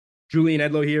Julian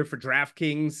Edlow here for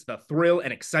DraftKings. The thrill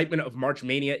and excitement of March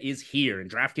Mania is here,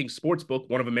 and DraftKings Sportsbook,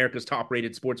 one of America's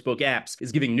top-rated sportsbook apps,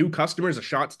 is giving new customers a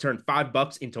shot to turn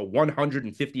 $5 into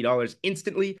 $150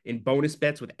 instantly in bonus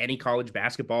bets with any college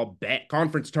basketball bet.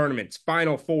 Conference tournaments,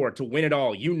 Final Four, to win it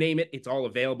all, you name it, it's all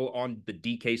available on the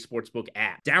DK Sportsbook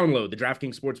app. Download the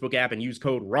DraftKings Sportsbook app and use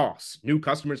code ROSS. New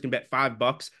customers can bet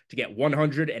 $5 to get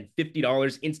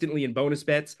 $150 instantly in bonus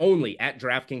bets only at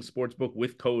DraftKings Sportsbook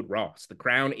with code ROSS. The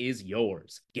crown is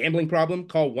yours. Gambling problem?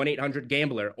 Call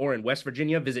 1-800-GAMBLER, or in West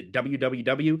Virginia, visit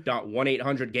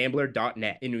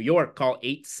www.1800gambler.net. In New York, call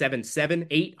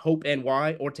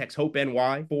 877-8-HOPE-NY or text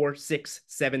HOPE-NY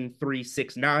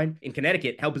 467-369. In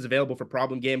Connecticut, help is available for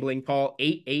problem gambling. Call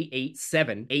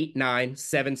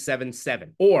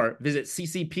 888-789-777 or visit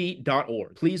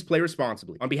ccp.org. Please play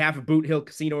responsibly. On behalf of Boot Hill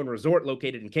Casino and Resort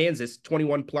located in Kansas,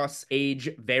 21 plus, age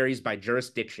varies by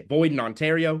jurisdiction. Void in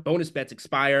Ontario. Bonus bets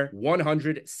expire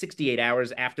 168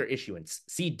 hours after issuance.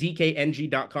 See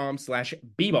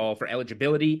dkng.com/bball for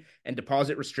eligibility and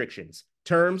deposit restrictions,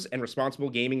 terms, and responsible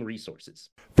gaming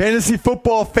resources. Fantasy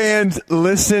football fans,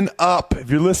 listen up. If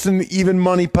you're listening to Even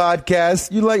Money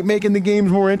Podcast, you like making the games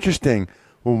more interesting.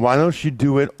 Well, why don't you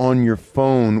do it on your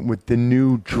phone with the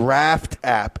new Draft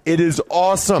app? It is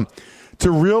awesome. It's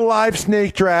a real live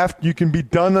snake draft. You can be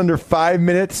done under 5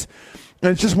 minutes,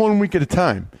 and it's just 1 week at a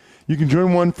time. You can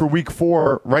join one for week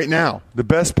 4 right now. The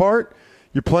best part,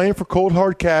 you're playing for cold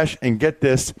hard cash, and get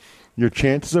this, your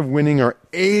chances of winning are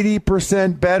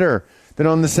 80% better than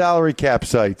on the salary cap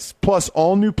sites. Plus,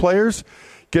 all new players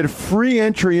get a free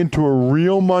entry into a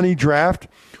real money draft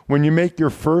when you make your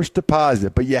first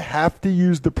deposit. But you have to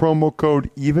use the promo code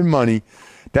EVENMONEY.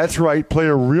 That's right, play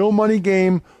a real money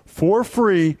game for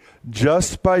free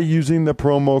just by using the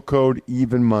promo code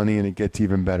EVENMONEY, and it gets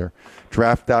even better.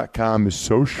 Draft.com is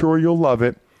so sure you'll love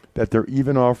it that they're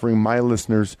even offering my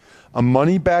listeners a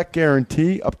money-back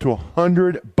guarantee up to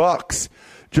 $100.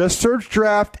 Just search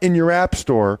Draft in your app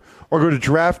store or go to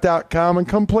Draft.com and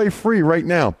come play free right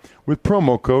now with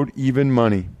promo code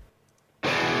EVENMONEY.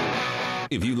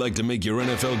 If you'd like to make your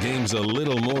NFL games a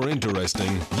little more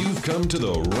interesting, you've come to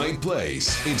the right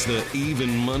place. It's the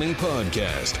Even Money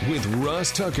Podcast with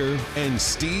Ross Tucker and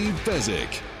Steve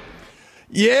Fezzik.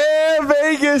 Yeah,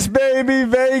 Vegas, baby,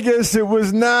 Vegas. It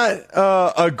was not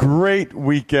a great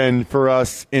weekend for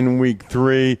us in week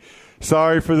 3.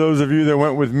 Sorry for those of you that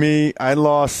went with me. I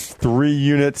lost 3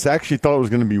 units. Actually thought it was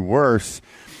going to be worse.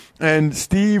 And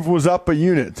Steve was up a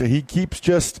unit. So he keeps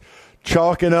just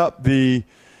chalking up the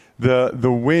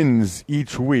wins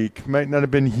each week. Might not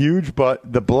have been huge,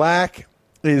 but the black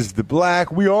is the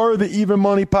black. We are the Even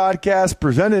Money Podcast,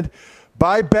 presented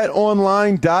by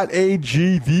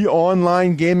BetOnline.ag, the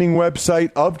online gaming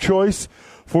website of choice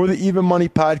for the Even Money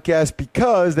Podcast,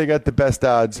 because they got the best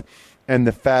odds and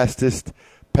the fastest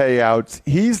payouts.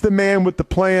 He's the man with the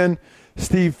plan,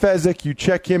 Steve Fezzik. You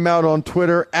check him out on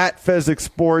Twitter at Fezzik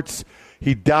Sports.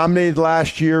 He dominated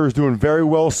last year, is doing very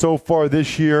well so far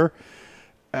this year.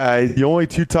 The only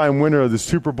 2-time winner of the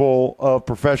Super Bowl of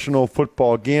professional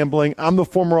football gambling. I'm the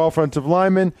former offensive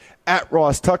lineman at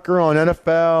Ross Tucker on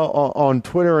NFL, on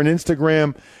Twitter and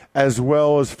Instagram, as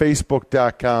well as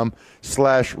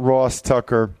Facebook.com/Ross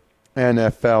Tucker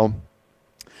NFL.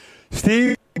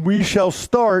 Steve, we shall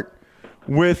start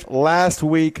with last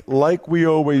week like we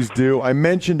always do. I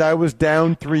mentioned I was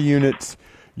down 3 units.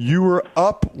 You were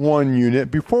up 1 unit.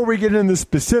 Before we get into the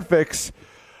specifics,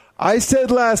 I said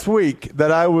last week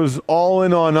that I was all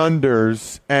in on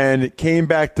unders, and it came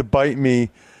back to bite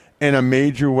me in a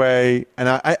major way. And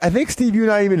I think, Steve, you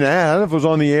and I even had, I don't know if it was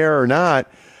on the air or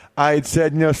not, I had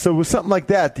said, so with something like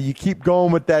that, do you keep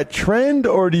going with that trend,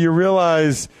 or do you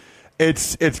realize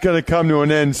it's going to come to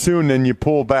an end soon and you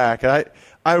pull back? And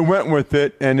I went with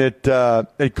it, and it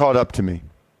caught up to me.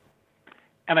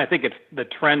 And I think the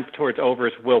trend towards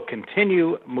overs will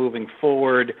continue moving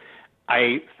forward.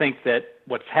 I think that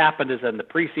what's happened is in the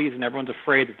preseason, everyone's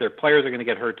afraid that their players are going to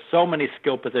get hurt. So many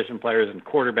skill position players and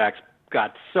quarterbacks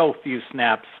got so few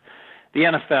snaps. The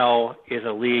NFL is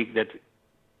a league that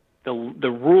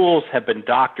the rules have been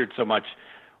doctored so much.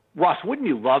 Ross, wouldn't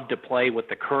you love to play with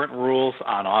the current rules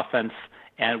on offense,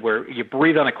 and where you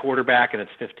breathe on a quarterback and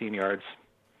it's 15 yards?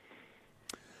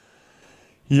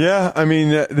 Yeah, I mean,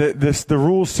 the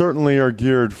rules certainly are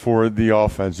geared for the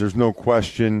offense. There's no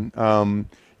question.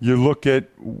 You look at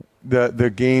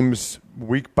the games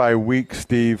week by week,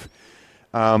 Steve.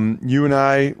 You and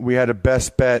I, we had a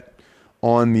best bet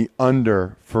on the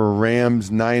under for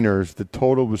Rams-Niners. The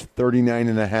total was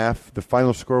 39.5. The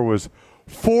final score was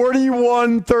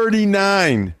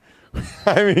 41-39.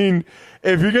 I mean,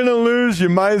 if you're going to lose, you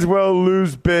might as well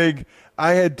lose big.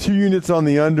 I had 2 units on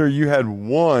the under. You had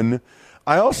 1.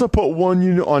 I also put 1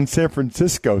 unit on San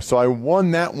Francisco, so I won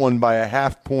that one by a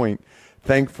half point,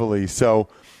 thankfully. So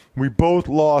we both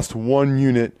lost 1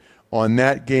 unit on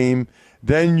that game.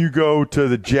 Then you go to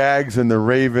the Jags and the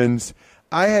Ravens.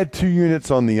 I had 2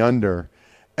 units on the under.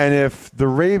 And if the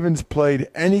Ravens played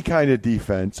any kind of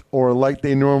defense or like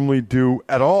they normally do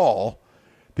at all,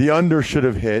 the under should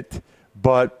have hit.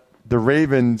 But the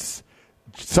Ravens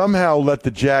somehow let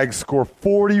the Jags score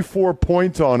 44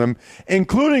 points on them,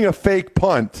 including a fake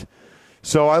punt.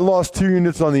 So I lost 2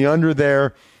 units on the under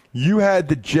there. You had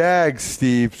the Jags,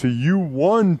 Steve, so you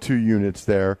won 2 units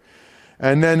there.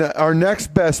 And then our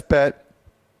next best bet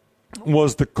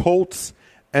was the Colts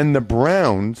and the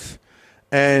Browns,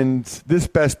 and this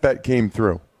best bet came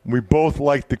through. We both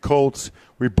liked the Colts.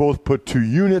 We both put 2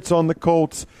 units on the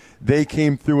Colts. They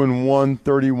came through and won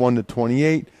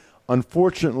 31-28.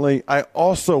 Unfortunately, I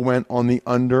also went on the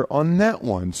under on that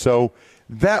one. So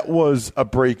that was a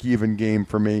break-even game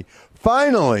for me.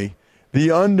 Finally,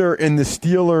 the under in the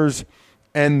Steelers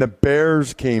and the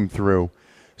Bears came through.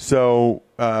 So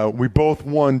we both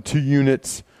won 2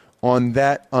 units on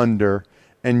that under,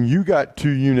 and you got 2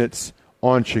 units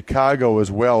on Chicago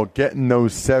as well, getting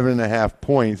those 7.5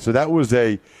 points. So that was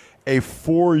a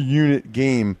 4-unit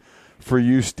game for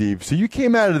you, Steve. So you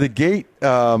came out of the gate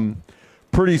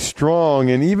pretty strong,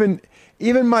 and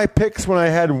even my picks when I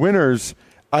had winners,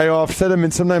 I offset them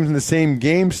sometimes in the same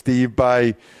game, Steve,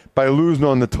 by losing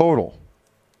on the total.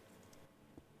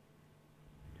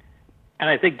 And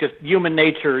I think just human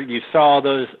nature, you saw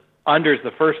those unders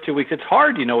the first 2 weeks. It's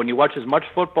hard, when you watch as much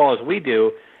football as we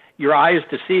do, your eyes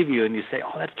deceive you and you say,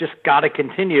 oh, that's just got to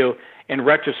continue. In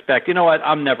retrospect, you know what?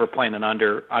 I'm never playing an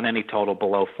under on any total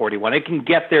below 41. It can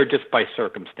get there just by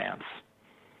circumstance.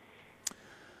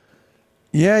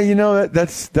 Yeah,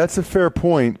 that's a fair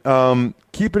point.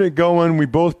 Keeping it going, we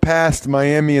both passed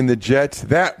Miami and the Jets.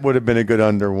 That would have been a good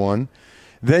under one.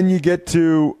 Then you get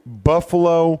to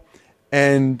Buffalo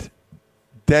and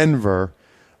Denver.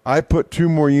 I put 2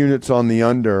 more units on the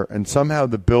under, and somehow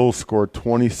the Bills scored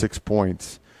 26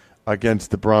 points against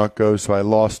the Broncos, so I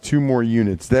lost 2 more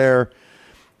units there.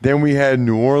 Then we had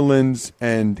New Orleans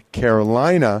and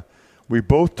Carolina. We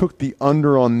both took the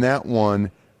under on that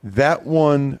one. That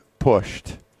one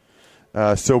pushed.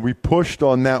 So we pushed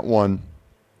on that one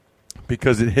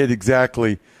because it hit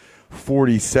exactly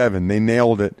 47. They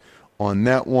nailed it on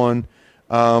that one.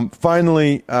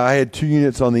 Finally, I had 2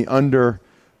 units on the under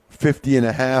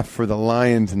 50.5 for the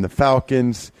Lions and the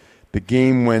Falcons. The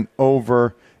game went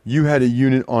over. You had a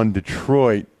unit on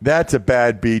Detroit. That's a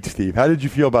bad beat, Steve. How did you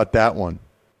feel about that one?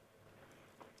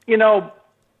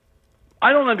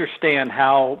 I don't understand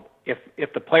how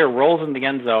if the player rolls in the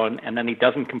end zone and then he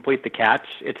doesn't complete the catch,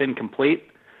 it's incomplete,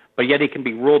 but yet he can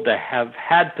be ruled to have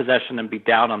had possession and be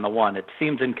down on the one. It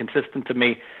seems inconsistent to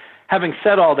me. Having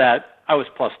said all that, I was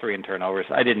 +3 in turnovers.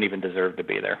 I didn't even deserve to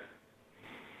be there.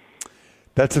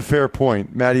 That's a fair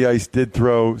point. Matty Ice did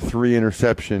throw 3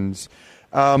 interceptions.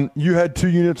 You had 2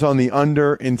 units on the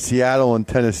under in Seattle and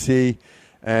Tennessee,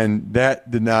 and that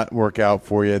did not work out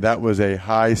for you. That was a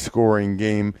high-scoring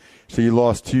game, so you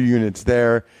lost 2 units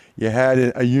there. You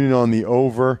had a unit on the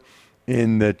over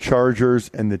in the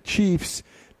Chargers and the Chiefs.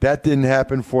 That didn't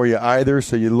happen for you either,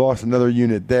 so you lost another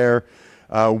unit there.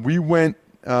 We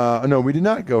did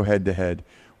not go head-to-head.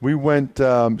 We went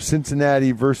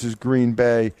Cincinnati versus Green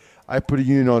Bay. I put a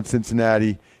unit on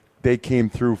Cincinnati. They came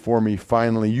through for me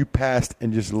finally. You passed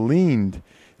and just leaned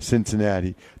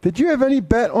Cincinnati. Did you have any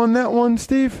bet on that one,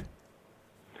 Steve?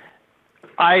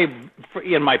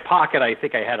 In my pocket, I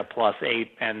think I had a +8,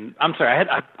 and I'm sorry,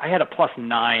 I had a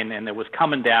 +9, and it was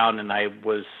coming down, and I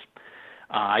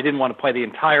didn't want to play the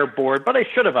entire board, but I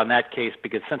should have on that case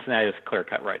because Cincinnati is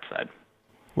clear-cut right side.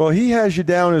 Well, he has you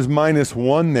down as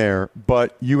 -1 there,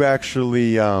 but you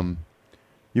actually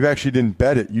didn't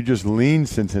bet it. You just leaned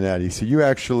Cincinnati, so you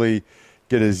actually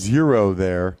get a 0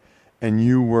 there, and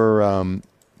you were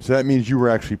so that means you were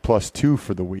actually +2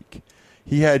 for the week.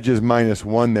 He had just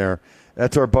 -1 there.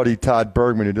 That's our buddy Todd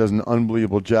Bergman, who does an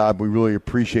unbelievable job. We really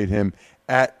appreciate him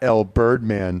at L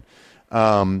Birdman.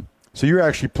 So you're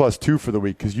actually +2 for the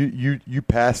week because you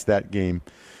passed that game.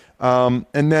 And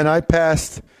then I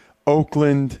passed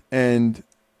Oakland and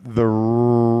the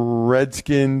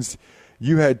Redskins.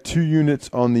 You had 2 units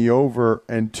on the over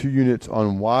and 2 units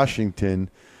on Washington.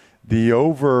 The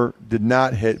over did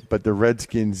not hit, but the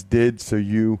Redskins did, so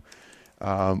you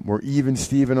were even,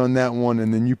 Steven, on that one.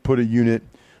 And then you put a unit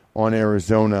on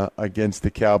Arizona against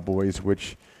the Cowboys,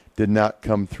 which did not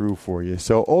come through for you.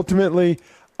 So ultimately,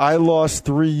 I lost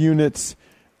 3 units.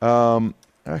 I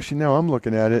Actually, no, I'm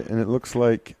looking at it, and it looks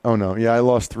like, oh, no. Yeah, I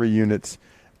lost 3 units,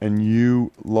 and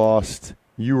you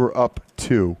were up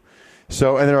 2.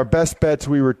 So, and then our best bets,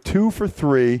 we were 2 for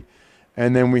 3,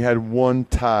 and then we had 1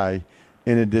 tie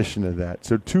in addition to that.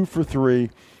 So 2 for 3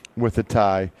 with a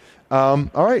tie. All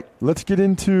right, let's get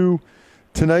into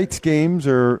tonight's games,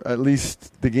 or at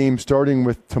least the game starting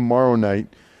with tomorrow night,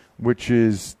 which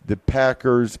is the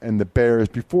Packers and the Bears.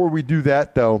 Before we do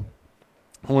that, though,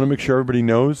 I want to make sure everybody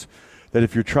knows that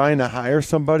if you're trying to hire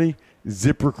somebody,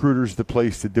 ZipRecruiter's the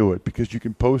place to do it, because you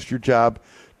can post your job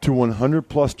to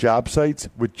 100-plus job sites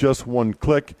with just one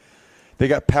click. They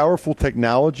got powerful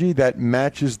technology that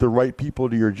matches the right people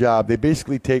to your job. They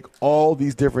basically take all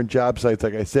these different job sites,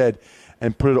 like I said,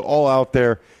 and put it all out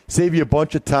there, save you a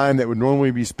bunch of time that would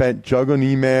normally be spent juggling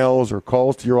emails or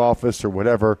calls to your office or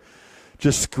whatever.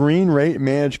 Just screen, rate, and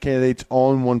manage candidates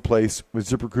all in one place with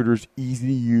ZipRecruiter's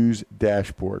easy-to-use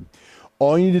dashboard.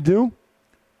 All you need to do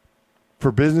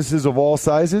for businesses of all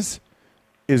sizes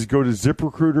is go to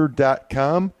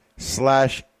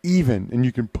ZipRecruiter.com/even, and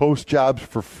you can post jobs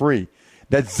for free.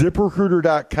 That's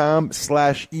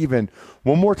ZipRecruiter.com/even.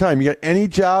 One more time, you got any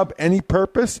job, any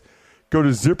purpose, go to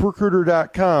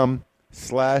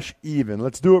ZipRecruiter.com/even.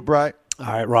 Let's do it, Bri. All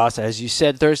right, Ross, as you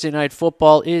said, Thursday Night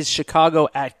Football is Chicago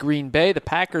at Green Bay. The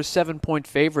Packers 7-point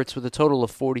favorites with a total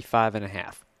of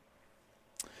 45.5.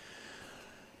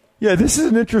 Yeah, this is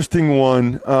an interesting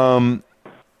one.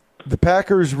 The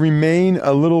Packers remain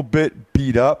a little bit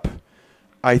beat up.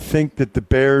 I think that the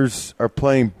Bears are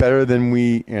playing better than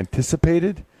we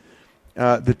anticipated.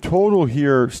 The total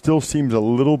here still seems a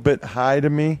little bit high to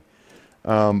me,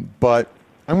 but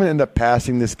I'm going to end up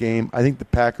passing this game. I think the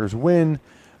Packers win.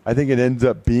 I think it ends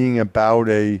up being about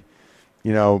a,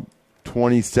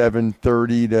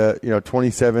 27-30 to,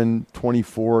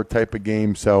 27-24 type of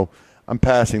game. So I'm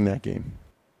passing that game.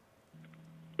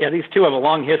 Yeah, these two have a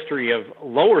long history of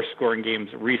lower scoring games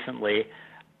recently.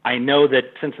 I know that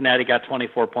Cincinnati got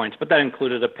 24 points, but that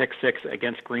included a pick six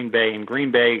against Green Bay. And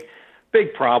Green Bay,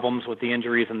 big problems with the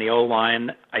injuries in the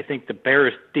O-line. I think the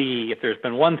Bears D, if there's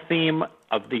been one theme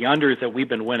of the unders that we've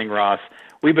been winning, Ross,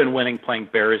 we've been winning playing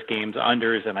Bears games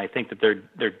unders, and I think that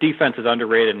their defense is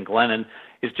underrated, and Glennon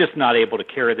is just not able to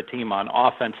carry the team on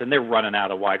offense, and they're running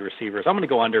out of wide receivers. I'm going to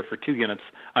go under for 2 units,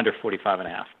 under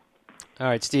 45.5. All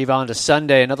right, Steve, on to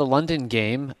Sunday, another London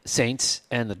game, Saints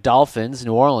and the Dolphins.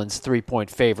 New Orleans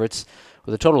 3-point favorites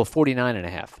with a total of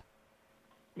 49.5.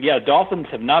 Yeah, Dolphins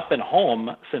have not been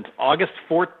home since August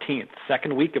 14th,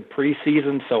 second week of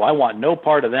preseason, so I want no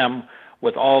part of them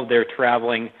with all of their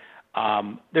traveling.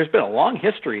 There's been a long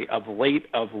history of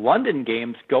London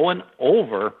games going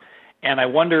over, and I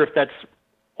wonder if that's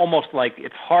almost like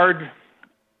it's hard.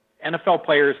 NFL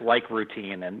players like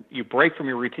routine, and you break from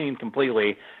your routine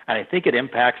completely, and I think it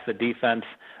impacts the defense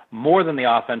more than the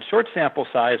offense. Short sample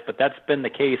size, but that's been the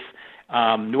case.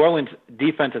 New Orleans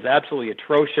defense is absolutely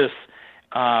atrocious,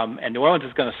 and New Orleans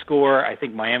is going to score. I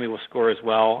think Miami will score as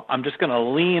well. I'm just going to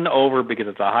lean over because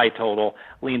it's a high total,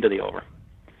 lean to the over.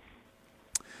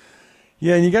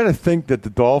 Yeah, and you got to think that the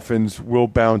Dolphins will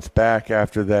bounce back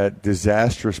after that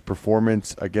disastrous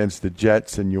performance against the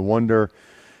Jets, and you wonder,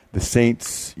 the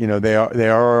Saints, they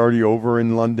are already over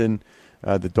in London.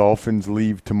 The Dolphins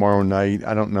leave tomorrow night.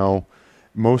 I don't know.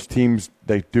 Most teams,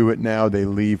 they do it now. They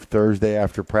leave Thursday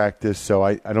after practice, so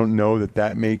I don't know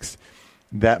that makes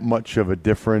that much of a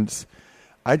difference.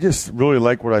 I just really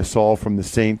like what I saw from the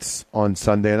Saints on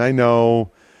Sunday, and I know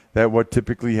that what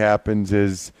typically happens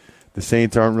is the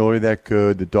Saints aren't really that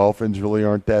good. The Dolphins really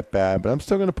aren't that bad, but I'm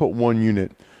still going to put 1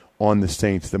 unit on the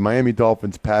Saints. The Miami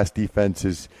Dolphins pass defense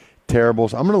is terrible.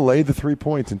 So I'm going to lay the 3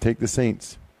 points and take the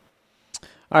Saints.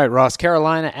 All right, Ross,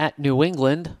 Carolina at New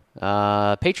England.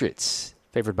 Patriots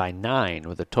favored by 9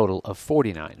 with a total of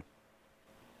 49.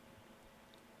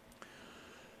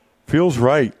 Feels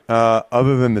right,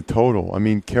 other than the total. I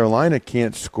mean, Carolina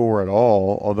can't score at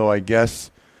all, although I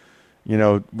guess,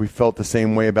 we felt the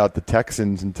same way about the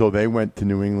Texans until they went to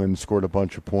New England and scored a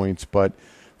bunch of points. But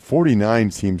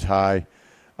 49 seems high.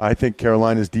 I think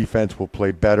Carolina's defense will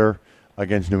play better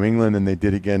against New England than they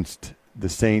did against the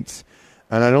Saints.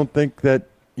 And I don't think that,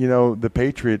 the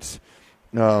Patriots,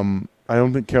 I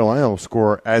don't think Carolina will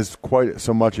score as quite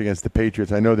so much against the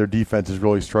Patriots. I know their defense has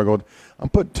really struggled. I'm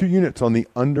putting 2 units on the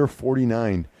under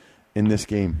 49 in this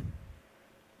game.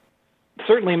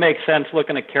 Certainly makes sense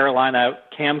looking at Carolina.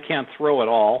 Cam can't throw at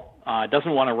all,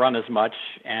 doesn't want to run as much,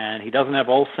 and he doesn't have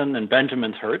Olsen, and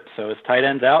Benjamin's hurt, so his tight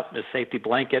end's out, his safety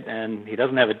blanket, and he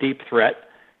doesn't have a deep threat.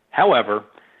 However,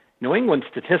 New England,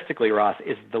 statistically, Ross,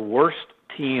 is the worst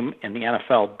team in the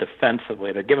NFL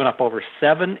defensively. They're giving up over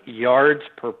 7 yards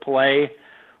per play,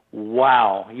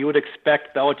 wow, you would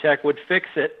expect Belichick would fix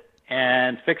it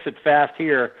and fix it fast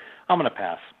here. I'm going to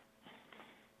pass.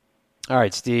 All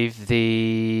right, Steve.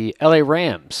 The LA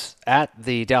Rams at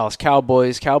the Dallas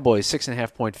Cowboys. Cowboys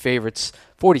 6.5-point favorites,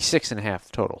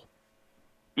 46.5 total.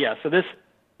 Yeah, so this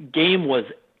game was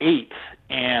 8,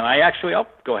 and I'll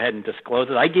go ahead and disclose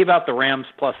it. I gave out the Rams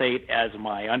 +8 as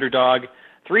my underdog,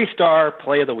 3-star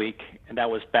play of the week, and that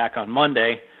was back on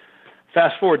Monday.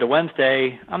 Fast forward to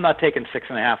Wednesday, I'm not taking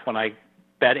 6.5 when I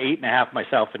bet 8.5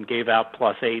 myself and gave out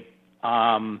 +8.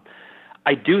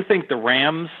 I do think the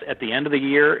Rams, at the end of the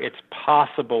year, it's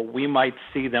possible we might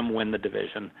see them win the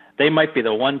division. They might be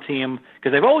the one team,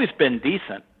 because they've always been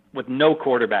decent with no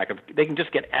quarterback. If they can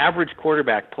just get average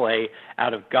quarterback play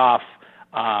out of Goff,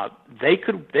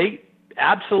 they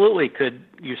absolutely could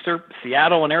usurp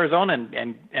Seattle and Arizona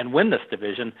and win this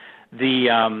division.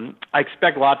 I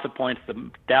expect lots of points. The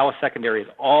Dallas secondary is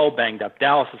all banged up.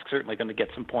 Dallas is certainly going to get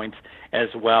some points as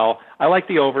well. I like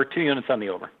the over, 2 units on the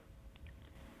over.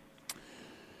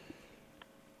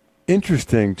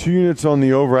 Interesting. 2 units on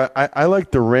the over. I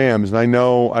like the Rams, and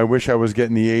I wish I was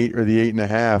getting the 8 or the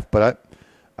 8.5, but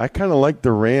I kind of like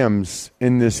the Rams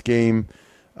in this game,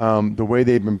 the way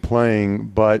they've been playing,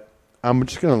 but I'm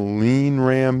just going to lean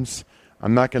Rams.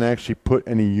 I'm not going to actually put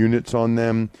any units on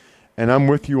them, and I'm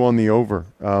with you on the over.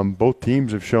 Both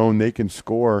teams have shown they can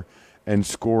score and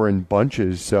score in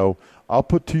bunches, so I'll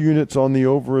put 2 units on the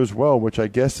over as well, which I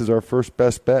guess is our first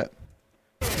best bet.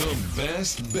 The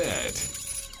best bet.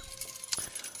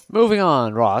 Moving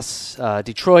on, Ross.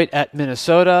 Detroit at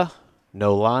Minnesota.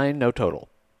 No line, no total.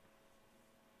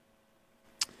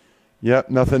 Yep,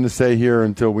 nothing to say here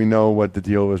until we know what the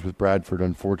deal is with Bradford,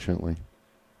 unfortunately.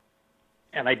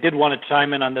 And I did want to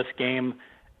chime in on this game.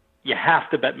 You have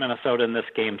to bet Minnesota in this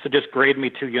game, so just grade me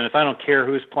 2 units. I don't care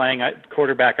who's playing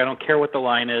quarterback. I don't care what the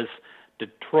line is.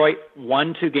 Detroit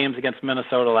won 2 games against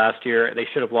Minnesota last year. They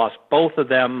should have lost both of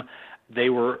them. They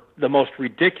were the most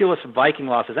ridiculous Viking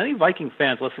losses. Any Viking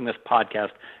fans listening to this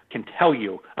podcast can tell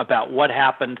you about what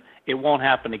happened. It won't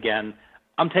happen again.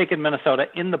 I'm taking Minnesota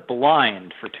in the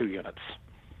blind for 2 units.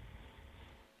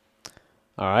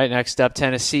 All right, next up,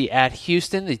 Tennessee at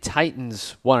Houston. The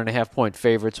Titans 1.5-point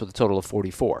favorites with a total of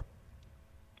 44.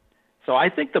 So I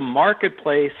think the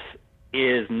marketplace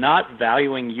is not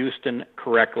valuing Houston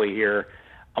correctly here.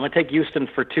 I'm going to take Houston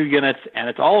for 2 units, and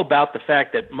it's all about the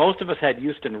fact that most of us had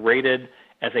Houston rated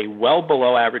as a well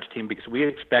below average team because we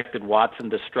expected Watson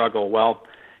to struggle. Well,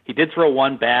 he did throw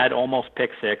one bad, almost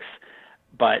pick 6,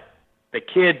 but the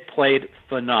kid played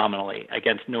phenomenally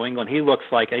against New England. He looks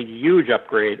like a huge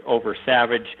upgrade over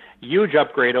Savage, huge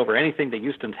upgrade over anything that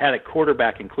Houston's had at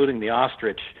quarterback, including the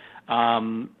Ostrich.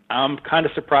 I'm kind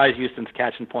of surprised Houston's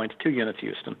catching points. 2 units,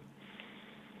 Houston.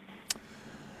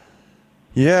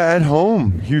 Yeah, at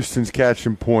home, Houston's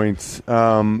catching points.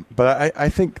 But I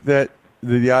think that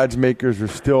the odds makers are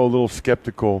still a little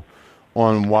skeptical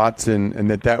on Watson and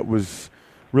that was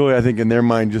really, I think, in their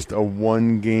mind, just a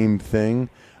one-game thing.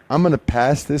 I'm going to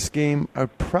pass this game.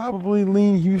 I'd probably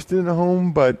lean Houston at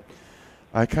home, but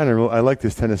I like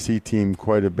this Tennessee team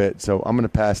quite a bit, so I'm going to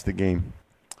pass the game.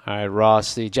 All right,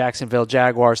 Ross, the Jacksonville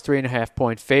Jaguars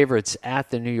 3.5-point favorites at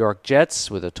the New York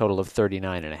Jets with a total of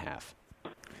 39.5.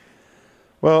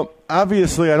 Well,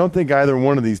 obviously, I don't think either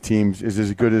one of these teams is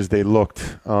as good as they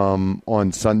looked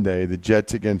on Sunday, the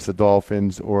Jets against the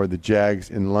Dolphins or the Jags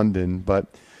in London. But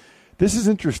this is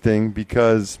interesting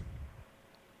because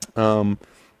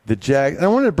the Jags – and I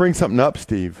wanted to bring something up,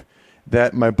 Steve,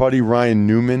 that my buddy Ryan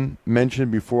Newman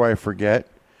mentioned before I forget.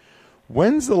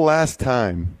 When's the last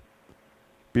time,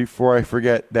 before I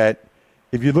forget, that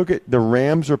if you look at the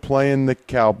Rams are playing the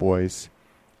Cowboys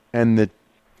and the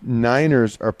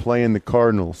Niners are playing the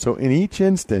Cardinals. So in each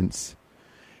instance,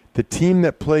 the team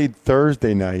that played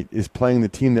Thursday night is playing the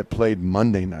team that played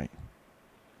Monday night.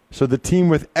 So the team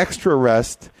with extra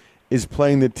rest is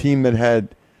playing the team that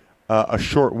had a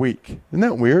short week. Isn't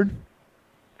that weird?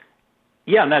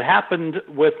 Yeah, and that happened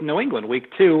with New England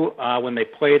week 2 when they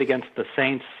played against the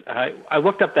Saints. I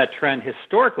looked up that trend.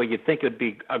 Historically, you'd think it would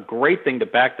be a great thing to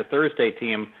back the Thursday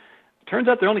team. Turns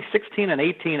out they're only 16 and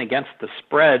 18 against the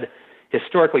spread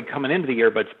historically coming into the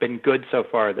year, but it's been good so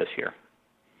far this year.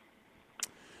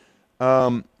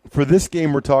 For this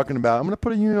game we're talking about, I'm going to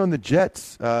put a unit on the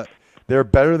Jets. They're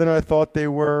better than I thought they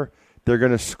were. They're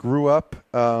going to screw up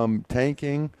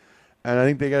tanking, and I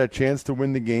think they got a chance to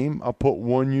win the game. I'll put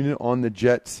 1 unit on the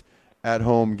Jets at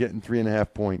home, getting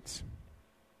 3.5 points.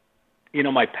 You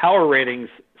know, my power ratings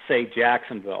say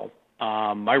Jacksonville.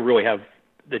 I really have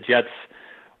the Jets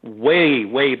way,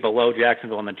 way below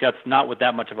Jacksonville, and the Jets not with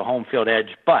that much of a home field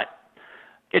edge. But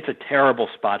it's a terrible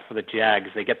spot for the Jags.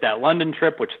 They get that London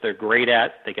trip, which they're great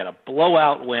at. They get a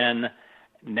blowout win.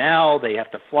 Now they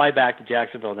have to fly back to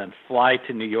Jacksonville and then fly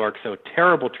to New York. So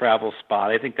terrible travel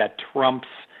spot. I think that trumps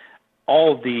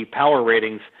all of the power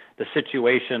ratings, the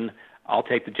situation. I'll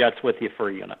take the Jets with you for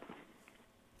a unit.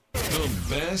 The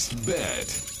best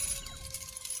bet.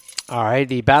 All right,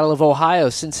 the Battle of Ohio,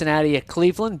 Cincinnati at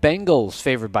Cleveland. Bengals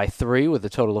favored by 3 with a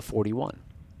total of 41.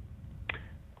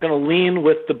 Going to lean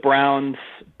with the Browns,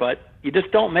 but you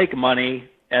just don't make money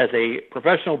as a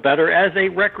professional bettor, as a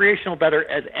recreational bettor,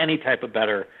 as any type of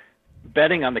bettor.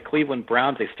 Betting on the Cleveland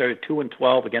Browns, they started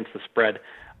 2-12 against the spread.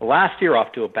 Last year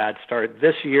off to a bad start.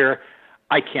 This year,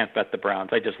 I can't bet the Browns.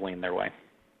 I just lean their way.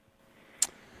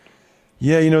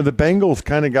 Yeah, the Bengals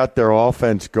kind of got their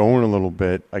offense going a little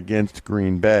bit against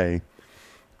Green Bay,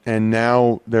 and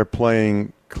now they're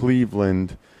playing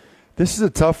Cleveland. This is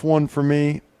a tough one for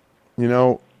me.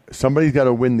 Somebody's got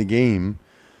to win the game.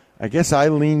 I guess I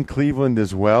lean Cleveland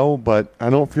as well, but I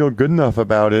don't feel good enough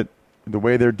about it, the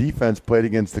way their defense played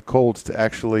against the Colts, to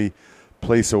actually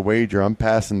place a wager. I'm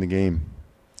passing the game.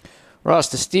 Ross,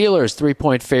 the Steelers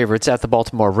 3-point favorites at the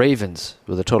Baltimore Ravens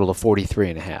with a total of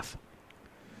 43.5.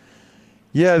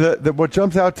 Yeah, what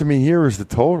jumps out to me here is the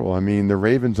total. I mean, the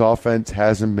Ravens' offense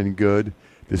hasn't been good.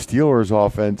 The Steelers'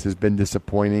 offense has been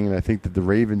disappointing, and I think that the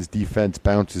Ravens' defense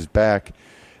bounces back.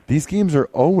 These games are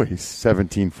always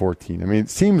 17-14. I mean, it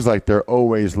seems like they're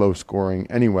always low scoring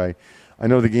anyway. I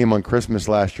know the game on Christmas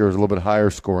last year was a little bit higher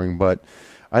scoring, but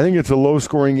I think it's a low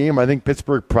scoring game. I think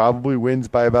Pittsburgh probably wins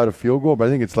by about a field goal, but I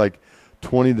think it's like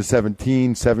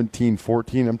 20-17,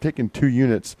 17-14. I'm taking 2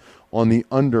 units on the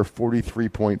under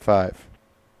 43.5.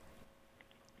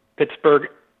 Pittsburgh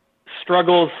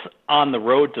struggles on the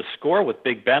road to score with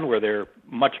Big Ben, where they're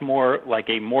much more like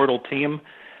a mortal team.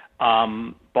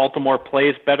 Baltimore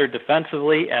plays better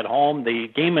defensively at home. The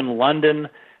game in London,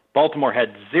 Baltimore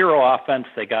had 0 offense.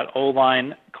 They got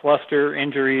O-line cluster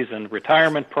injuries and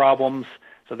retirement problems,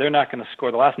 so they're not going to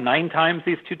score. The last 9 times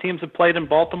these two teams have played in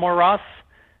Baltimore, Ross,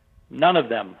 none of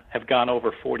them have gone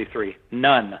over 43.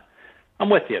 None. I'm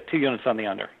with you. 2 units on the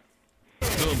under.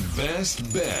 The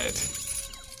best bet.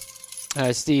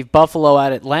 Steve, Buffalo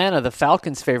at Atlanta. The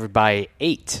Falcons favored by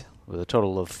 8 with a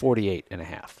total of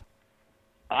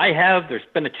 48.5. There's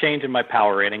been a change in my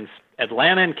power ratings.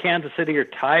 Atlanta and Kansas City are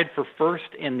tied for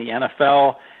first in the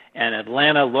NFL, and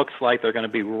Atlanta looks like they're going to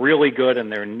be really good in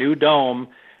their new dome,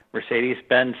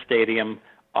 Mercedes-Benz Stadium.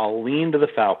 I'll lean to the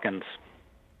Falcons.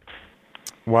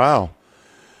 Wow.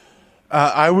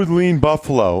 I would lean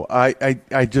Buffalo.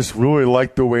 I just really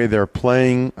like the way they're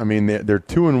playing. I mean, they're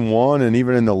 2-1, and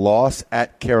even in the loss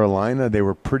at Carolina, they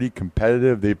were pretty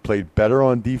competitive. They played better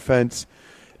on defense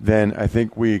than I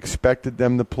think we expected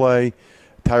them to play.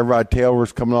 Tyrod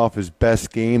Taylor's coming off his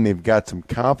best game. They've got some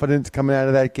confidence coming out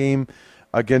of that game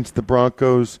against the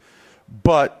Broncos,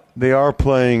 but they are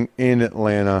playing in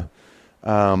Atlanta.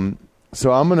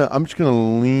 So I'm just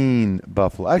gonna lean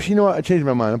Buffalo. Actually, you know what? I changed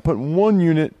my mind. I'm putting 1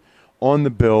 unit on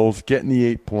the Bills, getting the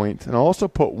 8 points, and I'll also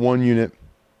put 1 unit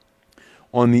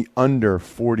on the under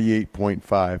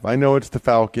 48.5. I know it's the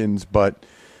Falcons, but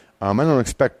I don't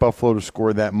expect Buffalo to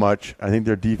score that much. I think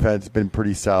their defense has been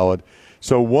pretty solid.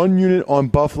 So 1 unit on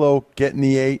Buffalo, getting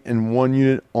the 8, and 1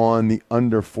 unit on the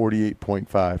under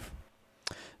 48.5.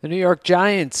 The New York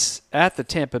Giants at the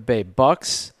Tampa Bay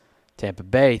Bucks. Tampa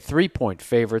Bay 3-point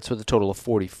favorites with a total of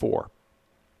 44.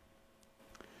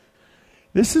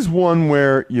 This is one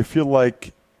where you feel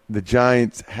like the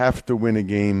Giants have to win a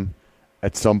game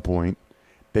at some point.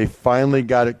 They finally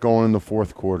got it going in the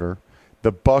fourth quarter.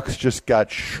 The Bucks just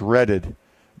got shredded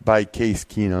by Case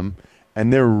Keenum,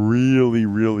 and they're really,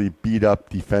 really beat up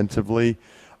defensively.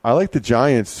 I like the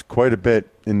Giants quite a bit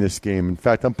in this game. In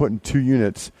fact, I'm putting 2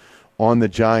 units on the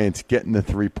Giants getting the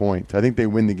 3 points. I think they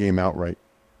win the game outright.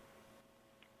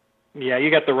 Yeah,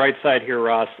 you got the right side here,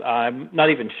 Ross. I'm not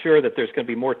even sure that there's going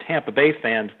to be more Tampa Bay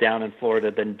fans down in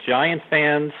Florida than Giant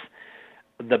fans.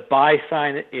 The buy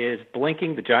sign is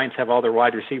blinking. The Giants have all their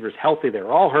wide receivers healthy.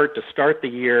 They're all hurt to start the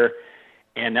year.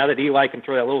 And now that Eli can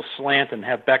throw that little slant and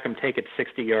have Beckham take it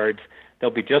 60 yards, they'll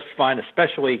be just fine,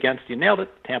 especially against, you nailed it,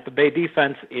 Tampa Bay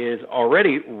defense is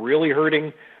already really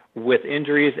hurting with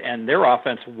injuries, and their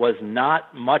offense was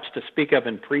not much to speak of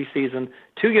in preseason.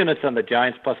 2 units on the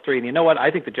Giants plus 3. And you know what? I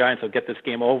think the Giants will get this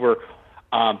game over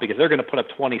because they're going to put up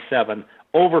 27,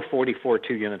 over 44,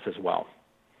 2 units as well.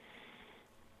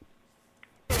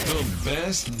 The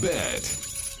best bet.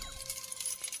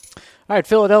 All right,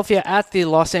 Philadelphia at the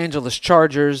Los Angeles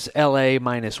Chargers, LA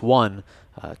 -1,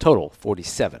 total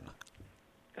 47.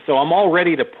 So I'm all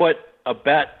ready to put a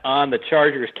bet on the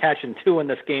Chargers catching 2 in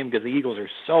this game because the Eagles are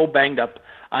so banged up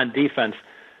on defense.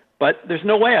 But there's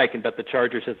no way I can bet the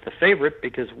Chargers as the favorite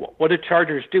because what do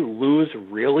Chargers do? Lose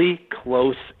really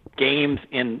close games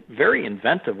in very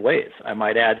inventive ways, I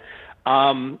might add.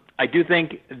 I do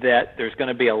think that there's going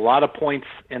to be a lot of points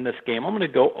in this game. I'm going to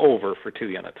go over for 2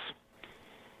 units.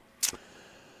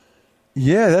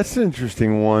 Yeah, that's an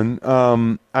interesting one.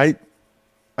 I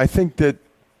think that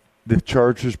the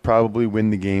Chargers probably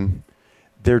win the game.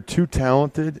 They're too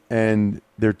talented and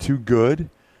they're too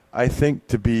good, I think,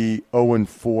 to be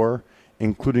 0-4,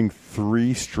 including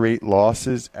 3 straight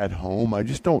losses at home. I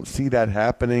just don't see that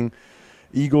happening.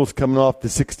 Eagles coming off the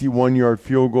 61-yard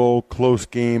field goal, close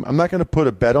game. I'm not going to put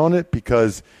a bet on it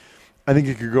because I think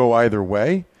it could go either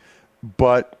way,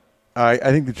 but I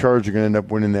think the Chargers are going to end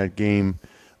up winning that game.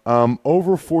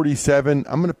 Over 47,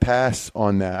 I'm going to pass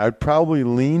on that. I'd probably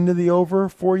lean to the over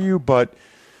for you, but,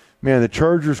 man, the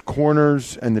Chargers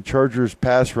corners and the Chargers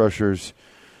pass rushers,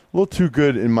 a little too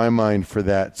good in my mind for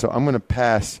that, so I'm going to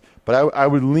pass. But I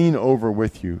would lean over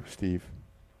with you, Steve.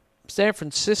 San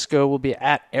Francisco will be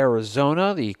at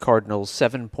Arizona. The Cardinals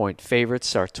 7-point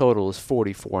favorites. Our total is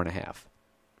 44.5.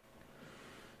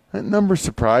 That number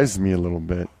surprised me a little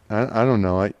bit. I don't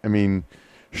know. I mean,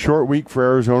 short week for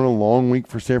Arizona, long week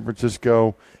for San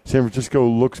Francisco. San Francisco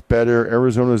looks better.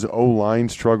 Arizona's O-line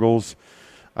struggles.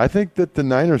 I think that the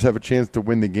Niners have a chance to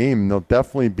win the game, and they'll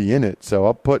definitely be in it. So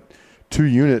I'll put 2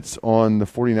 units on the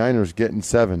 49ers getting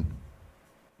 7.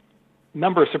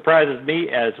 Number surprises me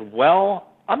as well.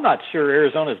 I'm not sure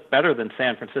Arizona's better than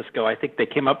San Francisco. I think they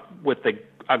came up with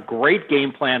a great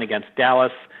game plan against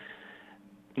Dallas,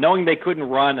 knowing they couldn't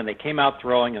run, and they came out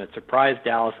throwing, and it surprised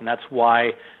Dallas, and that's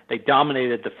why they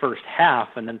dominated the first half,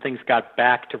 and then things got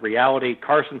back to reality.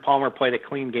 Carson Palmer played a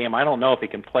clean game. I don't know if he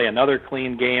can play another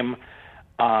clean game.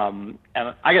 And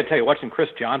I got to tell you, watching Chris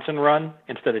Johnson run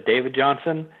instead of David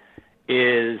Johnson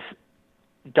is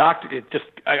just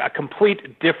a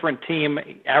complete different team.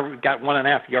 Got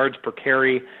 1.5 yards per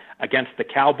carry against the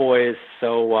Cowboys.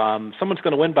 So someone's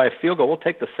going to win by a field goal. We'll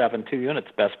take the 7, 2 units.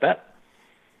 Best bet.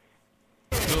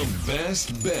 The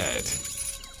best bet.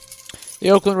 The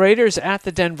Oakland Raiders at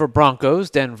the Denver Broncos.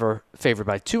 Denver favored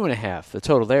by 2.5. The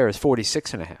total there is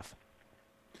 46.5.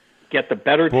 Get the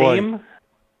better team.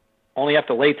 Only have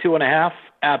to lay 2.5.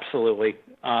 Absolutely.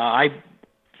 I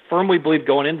firmly believe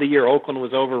going into the year Oakland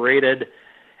was overrated.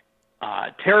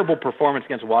 Terrible performance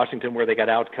against Washington where they got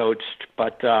outcoached,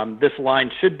 but this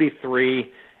line should be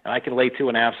 3, and I can lay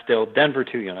 2.5 still. Denver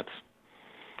 2 units.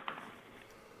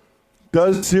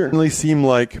 Does certainly seem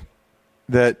like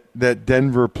that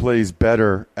Denver plays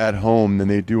better at home than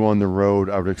they do on the road.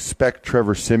 I would expect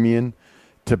Trevor Siemian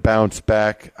to bounce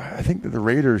back. I think that the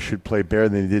Raiders should play better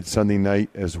than they did Sunday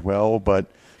night as well, but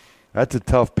that's a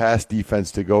tough pass defense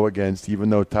to go against,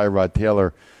 even though Tyrod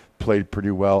Taylor played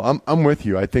pretty well. I'm with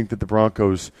you. I think that the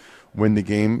Broncos win the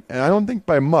game, and I don't think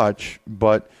by much,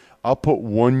 but I'll put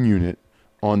 1 unit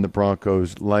on the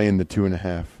Broncos laying the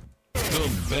 2.5.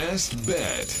 The best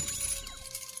bet.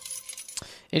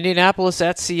 Indianapolis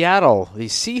at Seattle. The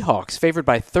Seahawks favored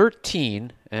by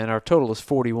 13, and our total is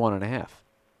 41.5.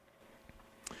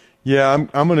 Yeah,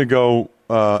 I'm going to go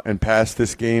and pass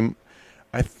this game.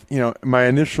 My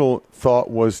initial thought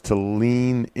was to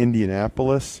lean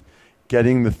Indianapolis,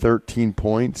 getting the 13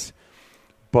 points,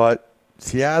 but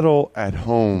Seattle at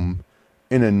home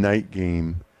in a night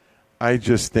game, I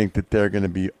just think that they're going to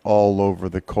be all over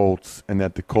the Colts and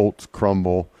that the Colts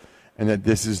crumble and that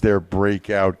this is their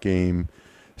breakout game.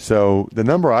 So the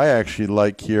number I actually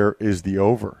like here is the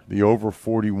over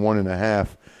 41.5.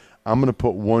 I'm going to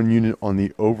put 1 unit on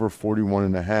the over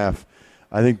 41.5.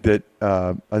 I think that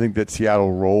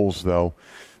Seattle rolls though,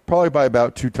 probably by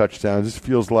about 2 touchdowns. This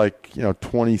feels like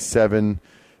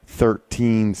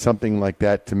 27-13, something like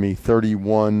that to me.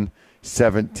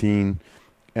 31-17,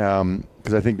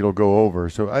 because I think it'll go over.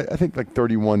 So I think like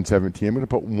 31-17. I'm going to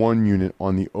put 1 unit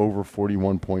on the over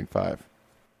 41.5.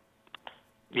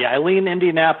 Yeah, I lean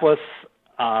Indianapolis,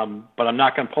 but I'm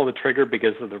not going to pull the trigger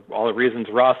because of all the reasons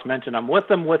Ross mentioned. I'm with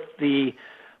them with the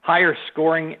higher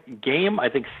scoring game. I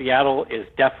think Seattle is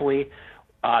definitely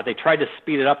they tried to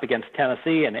speed it up against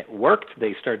Tennessee, and it worked.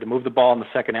 They started to move the ball in the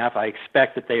second half. I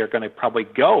expect that they are going to probably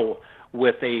go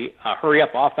with a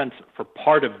hurry-up offense for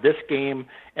part of this game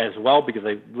as well because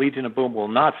the Legion of Boom will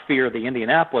not fear the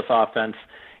Indianapolis offense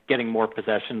getting more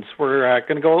possessions. We're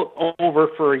going to go over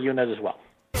for a unit as well.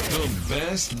 The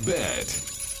best bet.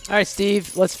 All right,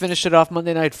 Steve, let's finish it off.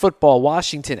 Monday Night Football,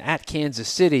 Washington at Kansas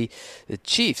City. The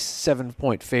Chiefs,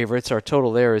 7-point favorites. Our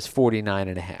total there is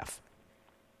 49.5.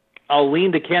 I'll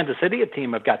lean to Kansas City, a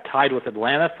team I've got tied with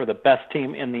Atlanta for the best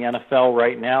team in the NFL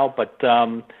right now. But,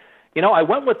 I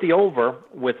went with the over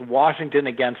with Washington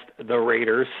against the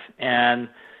Raiders, and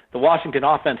the Washington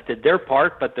offense did their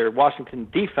part, but their Washington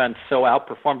defense so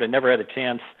outperformed they never had a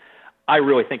chance. I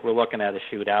really think we're looking at a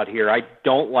shootout here. I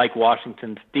don't like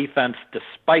Washington's defense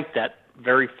despite that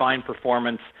very fine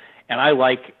performance, and I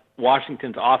like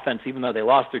Washington's offense, even though they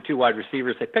lost their 2 wide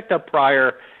receivers. They picked up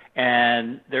Pryor,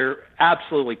 and they're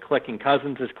absolutely clicking.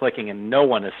 Cousins is clicking, and no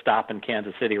one is stopping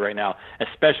Kansas City right now,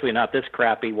 especially not this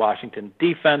crappy Washington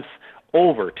defense,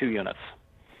 over 2 units.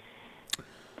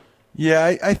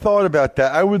 Yeah, I thought about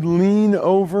that. I would lean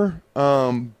over,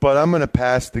 but I'm going to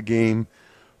pass the game.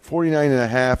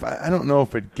 49.5. I don't know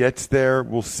if it gets there.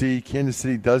 We'll see. Kansas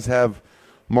City does have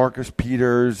Marcus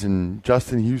Peters and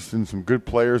Justin Houston, some good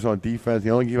players on defense.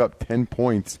 They only gave up 10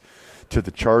 points to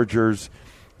the Chargers.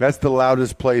 That's the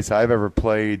loudest place I've ever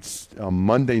played. It's a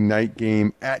Monday night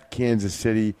game at Kansas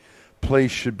City.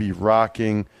 Place should be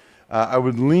rocking. I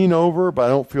would lean over, but I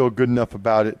don't feel good enough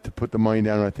about it to put the money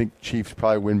down. I think the Chiefs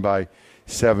probably win by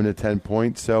 7 to 10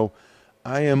 points. So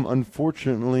I am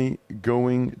unfortunately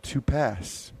going to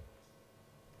pass.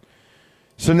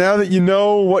 So now that you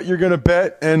know what you're going to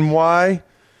bet and why,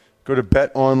 go to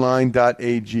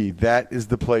betonline.ag. That is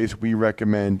the place we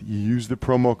recommend. You use the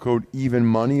promo code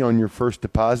EVENMONEY on your first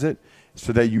deposit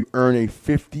so that you earn a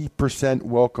 50%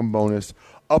 welcome bonus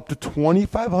up to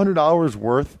 $2,500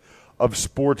 worth of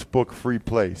sportsbook free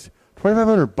plays.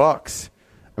 $2,500.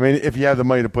 I mean, if you have the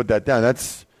money to put that down,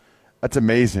 that's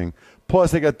amazing.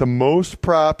 Plus, they got the most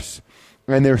props,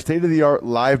 and their state-of-the-art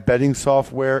live betting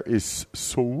software is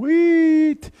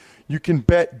sweet. You can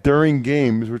bet during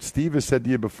games, which Steve has said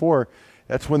to you before.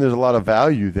 That's when there's a lot of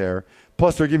value there.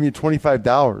 Plus, they're giving you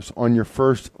 $25 on your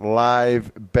first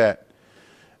live bet.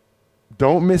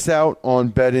 Don't miss out on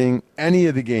betting any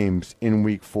of the games in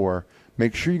Week 4.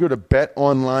 Make sure you go to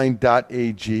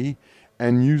betonline.ag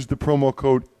and use the promo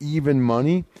code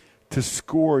EVENMONEY to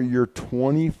score your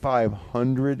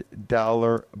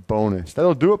 $2,500 bonus.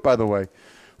 That'll do it, by the way,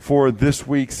 for this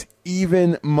week's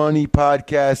Even Money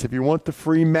podcast. If you want the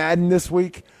free Madden this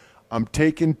week, I'm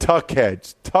taking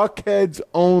Tuckheads. Tuckheads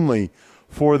only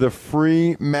for the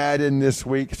free Madden this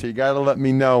week. So you got to let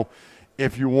me know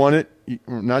if you want it.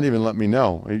 Not even let me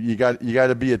know. You got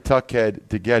to be a Tuckhead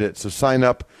to get it. So sign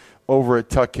up over at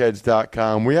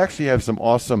tuckheads.com. We actually have some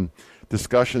awesome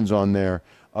discussions on there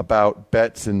about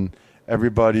bets, and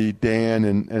everybody, Dan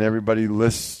and everybody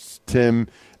lists, Tim,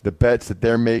 the bets that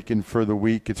they're making for the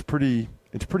week. It's pretty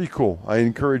cool. I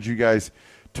encourage you guys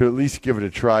to at least give it a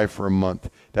try for a month.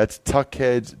 That's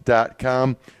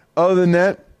tuckheads.com. Other than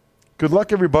that, good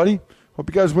luck, everybody. Hope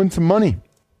you guys win some money.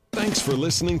 Thanks for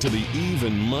listening to the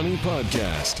Even Money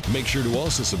Podcast. Make sure to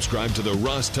also subscribe to the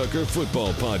Ross Tucker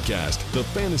Football Podcast, the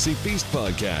Fantasy Feast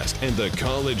Podcast, and the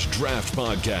College Draft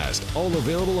Podcast. All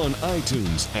available on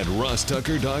iTunes at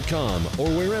rosstucker.com or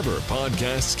wherever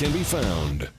podcasts can be found.